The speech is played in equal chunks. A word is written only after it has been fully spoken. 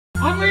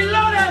I'm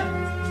reloaded!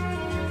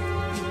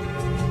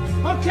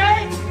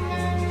 Okay?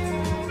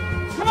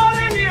 Come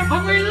on in here!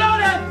 I'm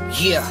reloaded!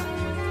 Yeah.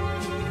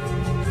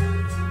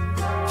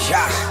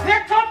 Yeah.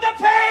 Here comes the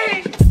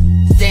pain!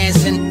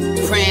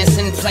 Dancing,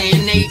 prancing,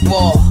 playing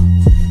 8-ball.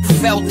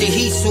 Felt the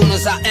heat soon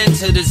as I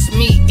entered. It's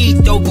me,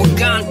 Ito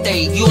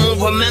Brigante. You don't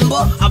remember?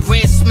 I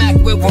ran smack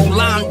with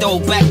Rolando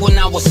back when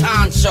I was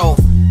Honcho.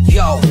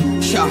 Yo,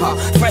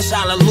 fresh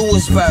out of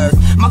Lewisburg.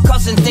 My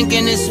cousin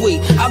thinking it's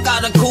sweet, I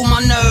gotta cool my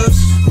nerves.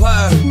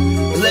 Word,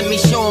 let me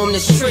show him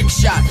this trick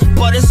shot.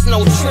 But it's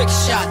no trick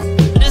shot,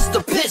 it's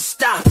the pit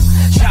stop.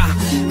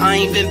 I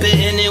ain't been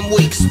bitten in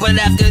weeks, but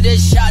after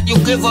this shot, you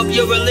give up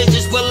your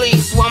religious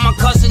beliefs. While my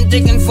cousin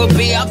digging for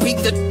B, I peek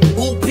the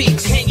who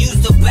peaks. Can't use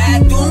the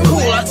bathroom?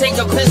 Cool, I take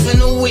a piss in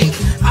a week.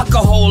 I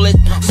could hold it,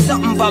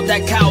 something about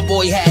that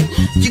cowboy hat.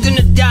 You're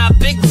gonna die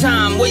big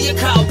time, where your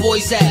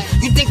cowboys at?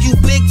 You think you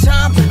big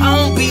time? I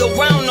don't be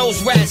around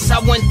those rats. I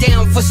went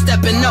down for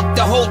stepping up,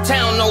 the whole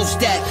town knows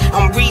that.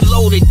 I'm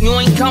reloaded, you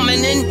ain't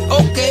coming in?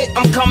 Okay,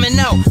 I'm coming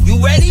out. You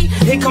ready?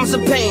 Here comes the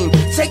pain.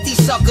 Take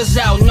these suckers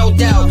out, no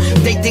doubt.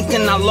 They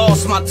thinking I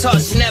lost my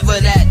touch, never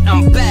that.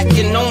 I'm back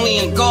and only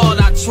in God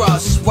I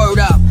trust. Word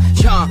up,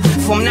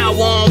 from now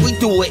on we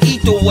do it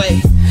either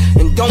way.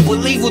 And don't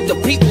believe what the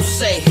people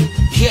say,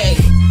 yeah,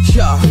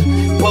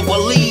 but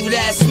believe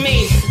that's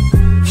me.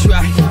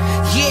 Right,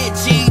 yeah,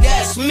 G,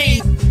 that's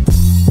me.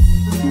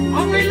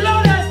 I'm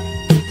reloaded!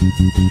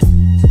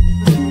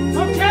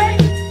 Okay?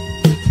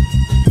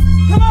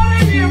 Come on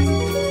in here!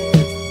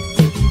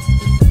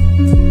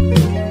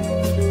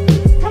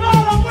 Come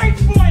on, I'm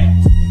waiting for you!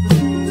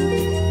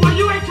 Well,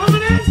 you ain't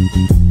coming in?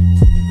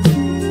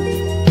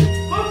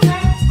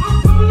 Okay, I'm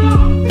coming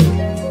up!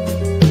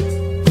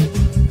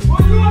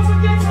 Well, you up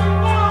against the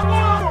wall!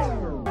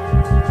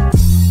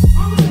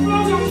 I'm gonna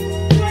blow your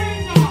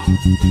brains off!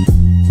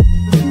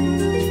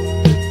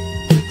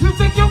 You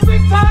think you're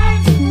big time?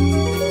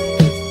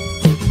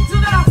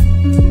 You're gonna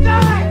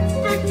die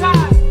big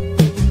time!